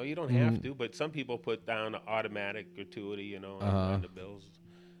 you don't have to, but some people put down an automatic gratuity, on the bills.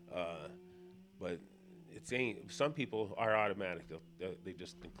 But some people are automatic. They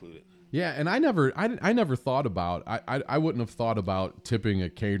just include it. Yeah, and I never thought about, I wouldn't have thought about tipping a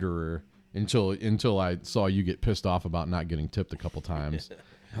caterer until I saw you get pissed off about not getting tipped a couple times.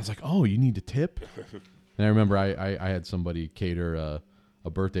 I was like, oh, you need to tip? And I remember I had somebody cater a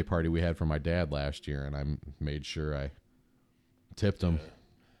birthday party we had for my dad last year, and I made sure I tipped him.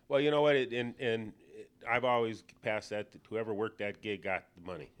 Well, you know what? I've always passed that to whoever worked that gig got the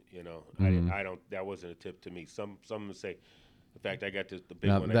money. I don't. That wasn't a tip to me. Some would say. In fact, I got the big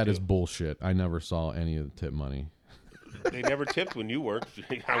Now, one. that is bullshit. I never saw any of the tip money. They never tipped when you worked.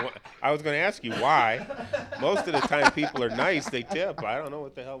 I was going to ask you why. Most of the time, people are nice. They tip. I don't know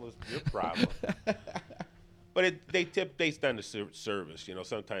what the hell was your problem. But they tip based on the service.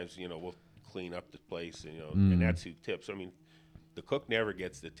 Sometimes we'll clean up the place. And that's who tips. I mean, the cook never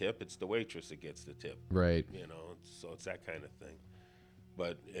gets the tip. It's the waitress that gets the tip. Right. So it's that kind of thing.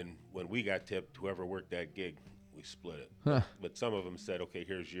 But when we got tipped, whoever worked that gig, we split it. Huh. But some of them said, okay,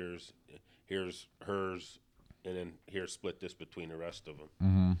 here's yours, here's hers, and then here, split this between the rest of them.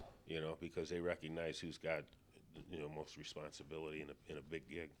 Mm-hmm. Because they recognize who's got, most responsibility in a big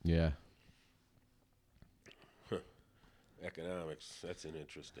gig. Yeah. Economics, that's an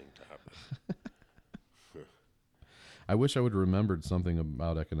interesting topic. I wish I would have remembered something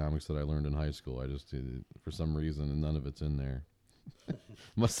about economics that I learned in high school. I just did, for some reason, and none of it's in there.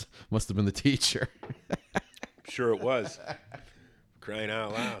 must have been the teacher. Sure it was. Crying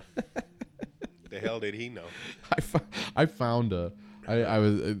out loud. The hell did he know? I found I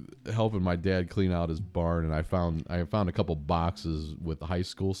was helping my dad clean out his barn, and I found a couple boxes with high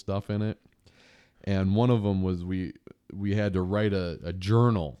school stuff in it, and one of them was we had to write a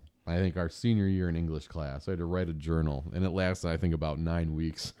journal. I think our senior year in English class, I had to write a journal, and it lasted, I think, about 9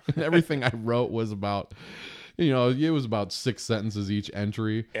 weeks. Everything I wrote was about, it was about 6 sentences each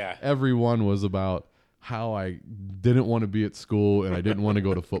entry. Yeah. Every one was about how I didn't want to be at school and I didn't want to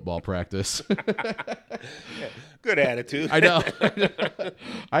go to football practice. Yeah, good attitude. I know.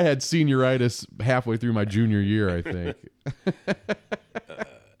 I had senioritis halfway through my junior year, I think.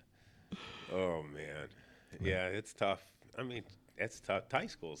 Oh, man. Yeah, it's tough. I mean, it's tough. High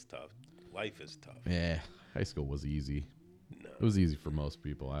school's tough. Life is tough. Yeah, high school was easy. No. It was easy for most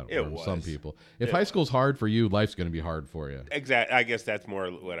people. I don't know. was. Some people. If high school's hard for you, life's going to be hard for you. Exactly. I guess that's more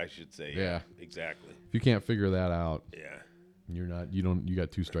what I should say. Yeah. Exactly. If you can't figure that out, Yeah. you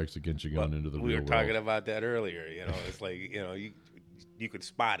got 2 strikes against you going into the real world. We were talking about that earlier. It's like, you could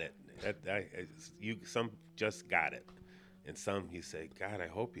spot it. Some just got it. And some you say, God, I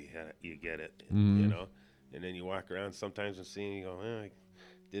hope you get it. Mm-hmm. And then you walk around sometimes and see, you go, I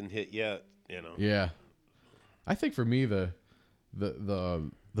didn't hit yet. Yeah. I think for me, the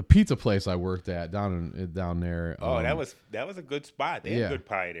pizza place I worked at down there. Oh, that was a good spot. They had good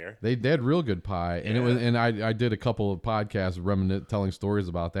pie there. They had real good pie, and I did a couple of podcasts telling stories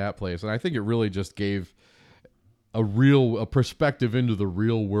about that place, and I think it really just gave a perspective into the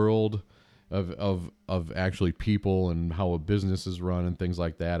real world of actually people and how a business is run and things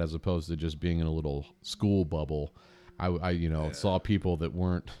like that, as opposed to just being in a little school bubble. I saw people that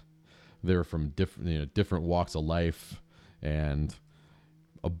weren't there from different walks of life and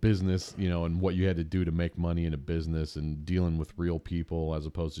a business, and what you had to do to make money in a business and dealing with real people as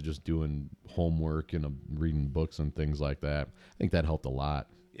opposed to just doing homework and reading books and things like that. I think that helped a lot.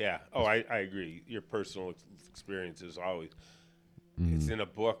 Yeah. Oh, I agree. Your personal experience is always, it's Mm. in a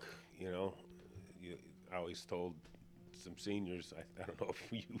book, you know. You, I always told some seniors, I don't know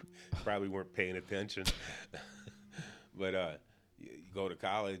if you probably weren't paying attention, but you go to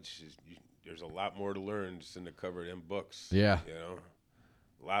college, there's a lot more to learn just in the cover of them books, Yeah. you know,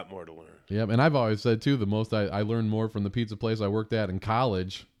 a lot more to learn. Yep. And I've always said too, the most I learned more from the pizza place I worked at in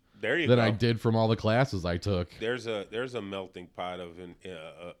college There you than I go. did from all the classes I took. There's a melting pot of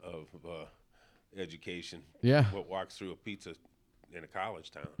education. Yeah. What walks through a pizza in a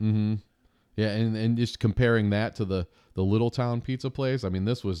college town. Mm-hmm. Yeah, and just comparing that to the little town pizza place. I mean,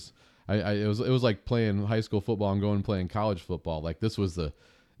 this was it was like playing high school football and going and playing college football. Like this was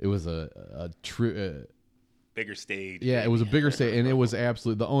it was a true Bigger stage. yeah, it was a Baby. bigger state, and it was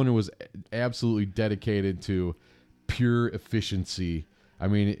absolutely the owner was absolutely dedicated to pure efficiency. I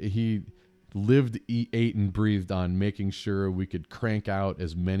mean, he lived, ate, and breathed on making sure we could crank out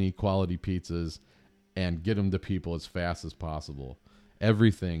as many quality pizzas and get them to people as fast as possible.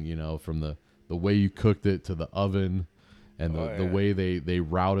 Everything, from the way you cooked it to the oven and the Yeah. way they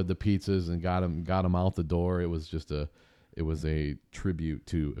routed the pizzas and got them out the door. It was a tribute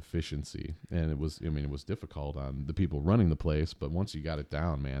to efficiency, and it was difficult on the people running the place, but once you got it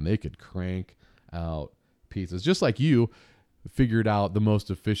down, man, they could crank out pizzas just like you figured out the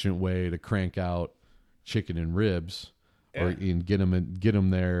most efficient way to crank out chicken and ribs, Yeah. or and get them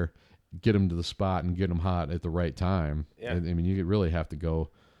there, get them to the spot, and get them hot at the right time. Yeah. I mean, you really have to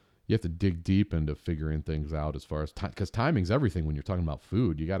go. You have to dig deep into figuring things out as far as time, because timing's everything when you're talking about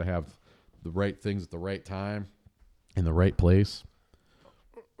food. You got to have the right things at the right time in the right place.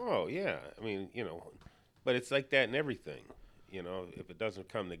 Oh yeah. I mean, but it's like that in everything. If it doesn't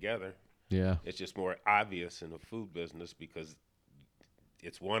come together, Yeah. it's just more obvious in the food business because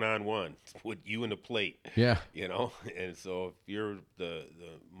it's one on one with you and the plate. Yeah. And so if you're the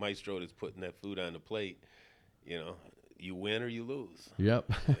maestro that's putting that food on the plate, you win or you lose.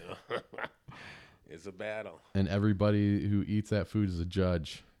 Yep. You know? It's a battle. And everybody who eats that food is a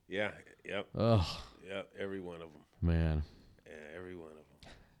judge. Yeah. Yep. Oh, Yep. Every one of them. man. Yeah, every one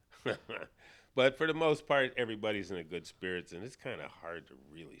of them. But for the most part, everybody's in a good spirits, and it's kind of hard to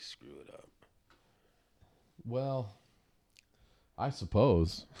really screw it up. Well, I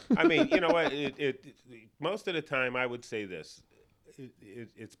suppose. I mean, you know what? Most of the time, I would say this.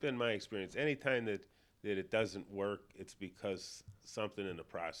 It's been my experience. Anytime that it doesn't work, it's because something in the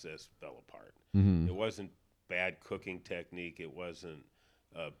process fell apart. Mm-hmm. It wasn't bad cooking technique. It wasn't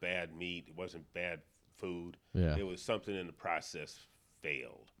bad meat. It wasn't bad food. Yeah. It was something in the process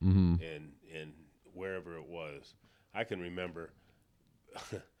failed, Mm-hmm. and wherever it was, I can remember.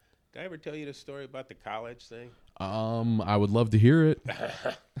 Did I ever tell you the story about the college thing? I would love to hear it.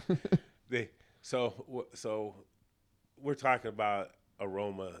 So we're talking about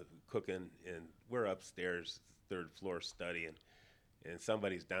aroma cooking, and we're upstairs, third floor studying, and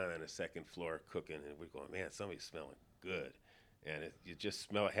somebody's down on the second floor cooking, and we're going, man, somebody's smelling good, and you just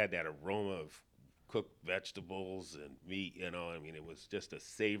smell it had that aroma of cooked vegetables and meat. I mean, it was just a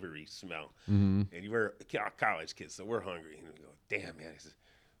savory smell, Mm-hmm. and you were college kids, so we're hungry, and we go, damn, man, he says,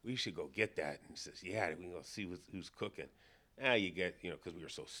 we should go get that, and he says, yeah, we can go see who's cooking. You get, because we were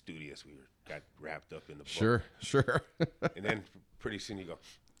so studious, we got wrapped up in the book. Sure. And then pretty soon you go,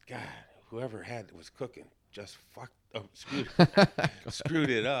 God, whoever was cooking just fucked up, screwed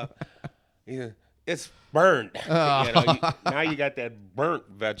it up. It's burned. Now you got that burnt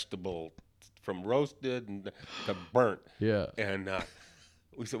vegetable from roasted to burnt. Yeah. And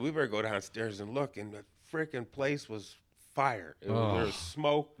we said, we better go downstairs and look. And the freaking place was fire. There was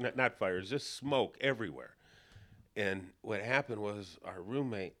smoke, not fire, it was just smoke everywhere. And what happened was our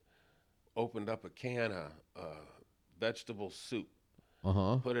roommate opened up a can of vegetable soup,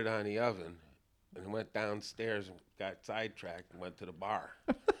 Uh-huh. put it on the oven, and went downstairs and got sidetracked and went to the bar.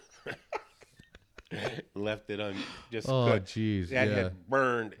 Left it on just Oh, good. jeez. That Yeah. had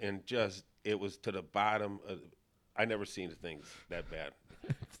burned and just, it was to the bottom. I never seen things that bad.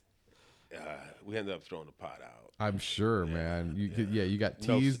 We ended up throwing the pot out. I'm sure, man. You got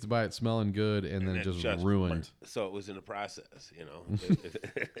No, teased by it smelling good and then it just just ruined. burned. So it was in the process,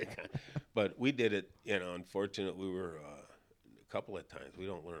 But we did it, unfortunately, we were a couple of times. We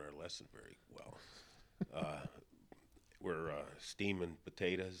don't learn our lesson very well. We're steaming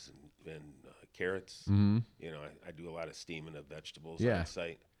potatoes and carrots. Mm-hmm. I do a lot of steaming of vegetables Yeah. on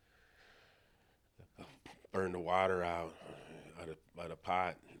site. Burn the water out of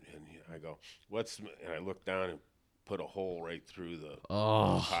pot, and I go, and I look down and put a hole right through the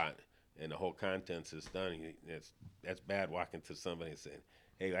pot, and the whole contents is done. That's bad walking to somebody and saying,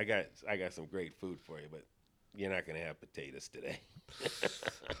 hey, I got some great food for you, but you're not going to have potatoes today.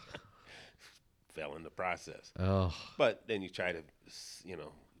 Fell in the process. Oh, But then you try to,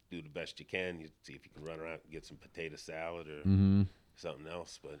 do the best you can. You see if you can run around and get some potato salad or something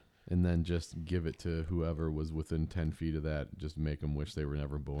else. But and then just give it to whoever was within 10 feet of that. Just make them wish they were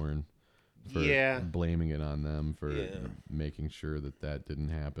never born. For yeah, blaming it on them for yeah, making sure that didn't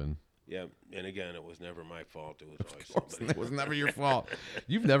happen. yeah. And again, it was never my fault. It was always Of course, somebody. it was never your fault.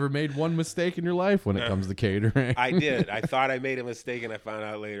 You've never made one mistake in your life when it comes to catering. I did. I thought I made a mistake, and I found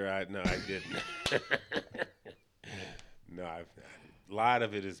out later. No, I didn't. No, a lot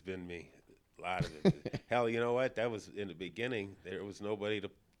of it has been me. A lot of it. Hell, you know what? That was in the beginning. There was nobody to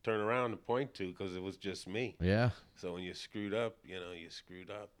turn around and point to because it was just me. Yeah. So when you screwed up, you screwed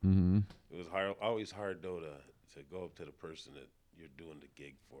up. Mm-hmm. It was always hard though to go up to the person that you're doing the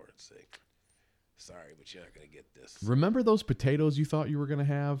gig for and say, "Sorry, but you're not gonna get this." Remember those potatoes you thought you were gonna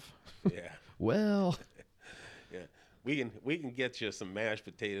have? Yeah. Well, Yeah. We can get you some mashed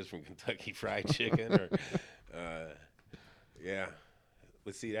potatoes from Kentucky Fried Chicken or, yeah.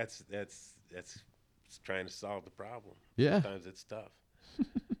 But see, that's trying to solve the problem. yeah. Sometimes it's tough.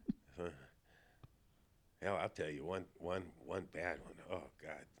 Hell, I'll tell you one bad one. Oh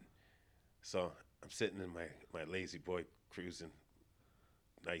God. So I'm sitting in my lazy boy cruising,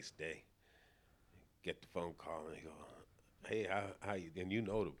 nice day. Get the phone call and they go, "Hey, how you?" And you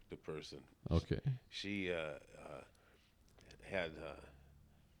know the person. Okay. She had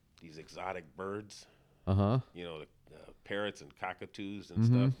these exotic birds. Uh-huh. The parrots and cockatoos and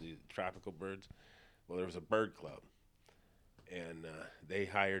stuff, the tropical birds. Well, there was a bird club, and they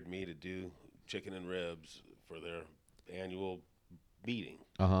hired me to do chicken and ribs for their annual meeting.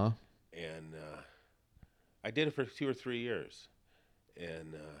 Uh-huh. And I did it for 2 or 3 years.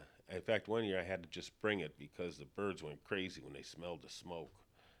 And in fact, one year I had to just bring it because the birds went crazy when they smelled the smoke.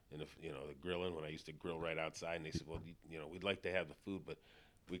 And the grilling, when I used to grill right outside, and they said, "Well, we'd like to have the food, but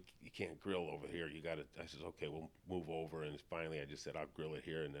you can't grill over here. You got to." I said, "Okay, we'll move over." And finally, I just said, "I'll grill it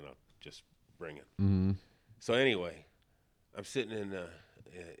here, and then I'll just bring it." Mm-hmm. So anyway, I'm sitting in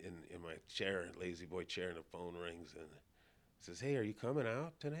my chair, lazy boy chair, and the phone rings, and it says, "Hey, are you coming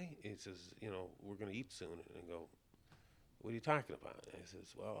out today?" He says, "We're going to eat soon." And I go, "What are you talking about?" And he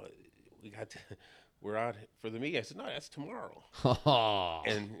says, "Well, we're out for the meeting." I said, "No, that's tomorrow."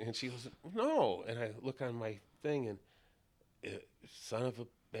 And she goes, "No." And I look on my thing, and son of a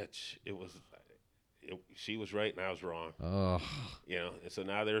bitch, she was right and I was wrong. Oh. And so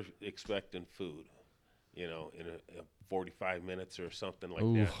now they're expecting food, in a 45 minutes or something like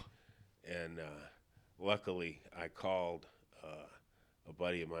that. And luckily, I called a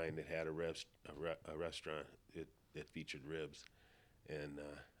buddy of mine that had a restaurant that featured ribs, and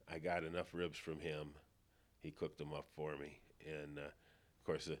I got enough ribs from him. He cooked them up for me, and of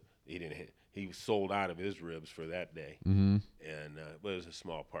course he was sold out of his ribs for that day. Mm-hmm. And but it was a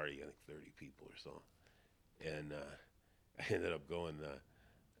small party, I think 30 people or so. And I ended up going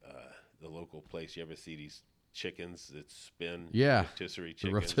the local place. You ever see these chickens that spin? Yeah. Rotisserie The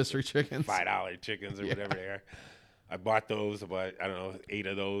chickens. rotisserie chickens. $5 chickens or whatever they are. I bought those, about, I don't know, 8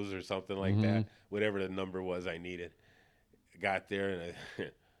 of those or something like that. Whatever the number was I needed. Got there,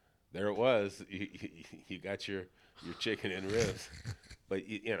 and there it was. You got your chicken and ribs. But,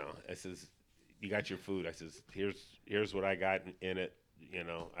 I says, "You got your food." I says, here's what I got in it.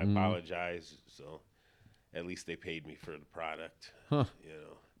 I apologize. So at least they paid me for the product. Huh.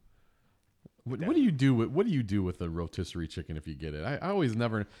 What do you do with a rotisserie chicken if you get it? I always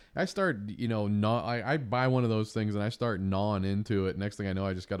never. I start, I buy one of those things and I start gnawing into it. Next thing I know,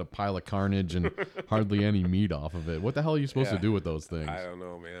 I just got a pile of carnage and hardly any meat off of it. What the hell are you supposed to do with those things? I don't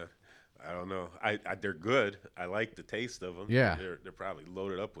know, man. I don't know. They're good. I like the taste of them. Yeah. They're probably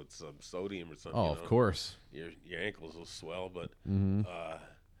loaded up with some sodium or something. Oh, of course. Your ankles will swell, but Mm-hmm.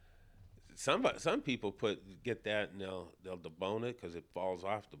 some people get that and they'll debone it because it falls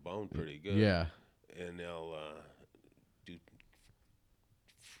off the bone pretty good. Yeah. And they'll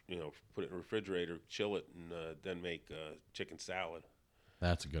put it in the refrigerator, chill it, and then make chicken salad.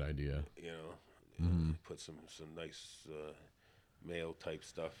 That's a good idea. Put some nice mayo type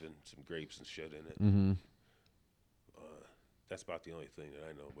stuff and some grapes and shit in it. Mm-hmm. That's about the only thing that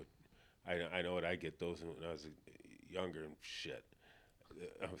I know. But I know what I get those when I was younger and shit.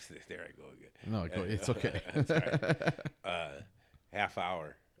 There I go again. No, it's okay. That's all right. Half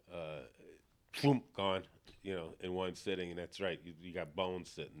hour, boom, gone. In one sitting, and that's right. You got bones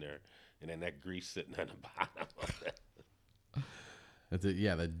sitting there, and then that grease sitting on the bottom of it. That's it.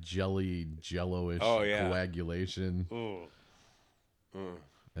 Yeah, the jello-ish coagulation. Ooh.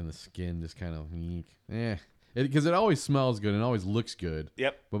 And the skin just kind of Because it always smells good and it always looks good.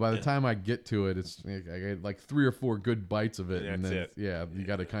 Yep. But by the time I get to it, it's I get like 3 or 4 good bites of it, and That's then it. yeah, you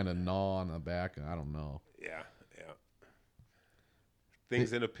got to kind of gnaw on the back. I don't know. Yeah.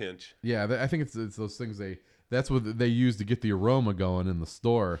 Things in a pinch. Yeah, I think it's those things that's what they use to get the aroma going in the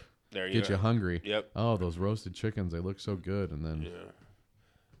store. There you Get go. you hungry. Yep. Oh, those roasted chickens, they look so good, and then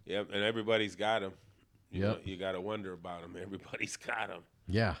Yep. And everybody's got them. Yep. You got to wonder about them. Everybody's got them.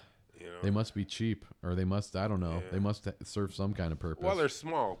 yeah. You know. They must be cheap, or they must, I don't know. Yeah. They must serve some kind of purpose. Well, they're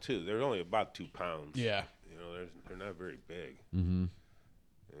small too. They're only about 2 pounds. Yeah. You know, they're not very big. Mm-hmm.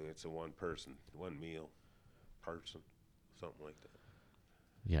 And it's a one meal person, something like that.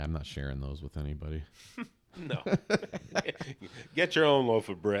 Yeah, I'm not sharing those with anybody. No. Get your own loaf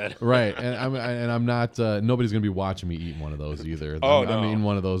of bread. Right, and I'm not. Nobody's gonna be watching me eating one of those either. Oh, I'm no. eating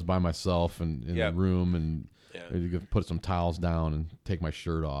one of those by myself and in Yep. the room, and Yeah. you can put some towels down and take my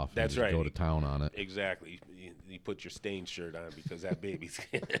shirt off. And That's just right. Go to town on it. Exactly. You put your stained shirt on because that baby's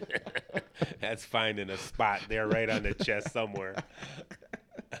that's finding a spot there right on the chest somewhere.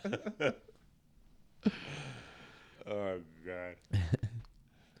 Oh God.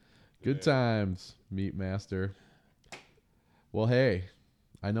 Good times, Meat Master. Well, hey,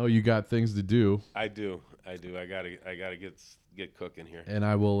 I know you got things to do, I do. I gotta get cooking here. and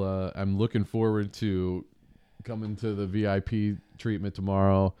I will. I'm looking forward to coming to the VIP treatment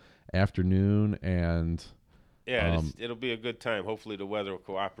tomorrow afternoon, and Yeah, it'll be a good time. Hopefully the weather will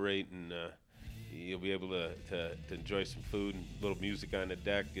cooperate, and you'll be able to enjoy some food and a little music on the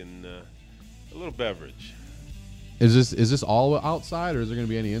deck and a little beverage. is this all outside, or is there going to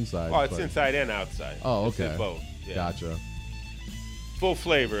be any inside? Oh, it's play? inside and outside. Oh, It's okay. in both. Yeah. Gotcha. Full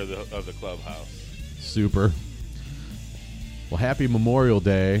flavor of the clubhouse. Super. Well, happy Memorial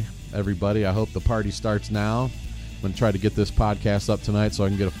Day, everybody. I hope the party starts now. I'm going to try to get this podcast up tonight so I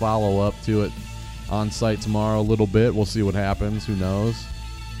can get a follow-up to it on site tomorrow a little bit. We'll see what happens. Who knows?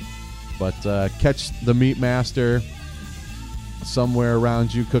 But catch the Meat Master somewhere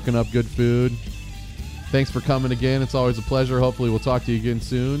around you cooking up good food. Thanks for coming again. It's always a pleasure. Hopefully we'll talk to you again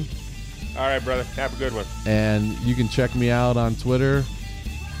soon. All right, brother. Have a good one. And you can check me out on Twitter.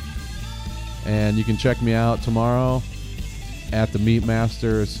 And you can check me out tomorrow at the Meat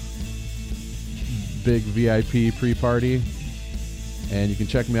Master's big VIP pre-party. And you can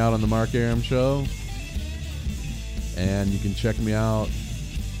check me out on the Mark Aram Show. And you can check me out.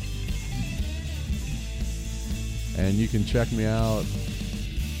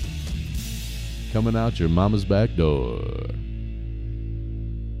 Coming out your mama's back door.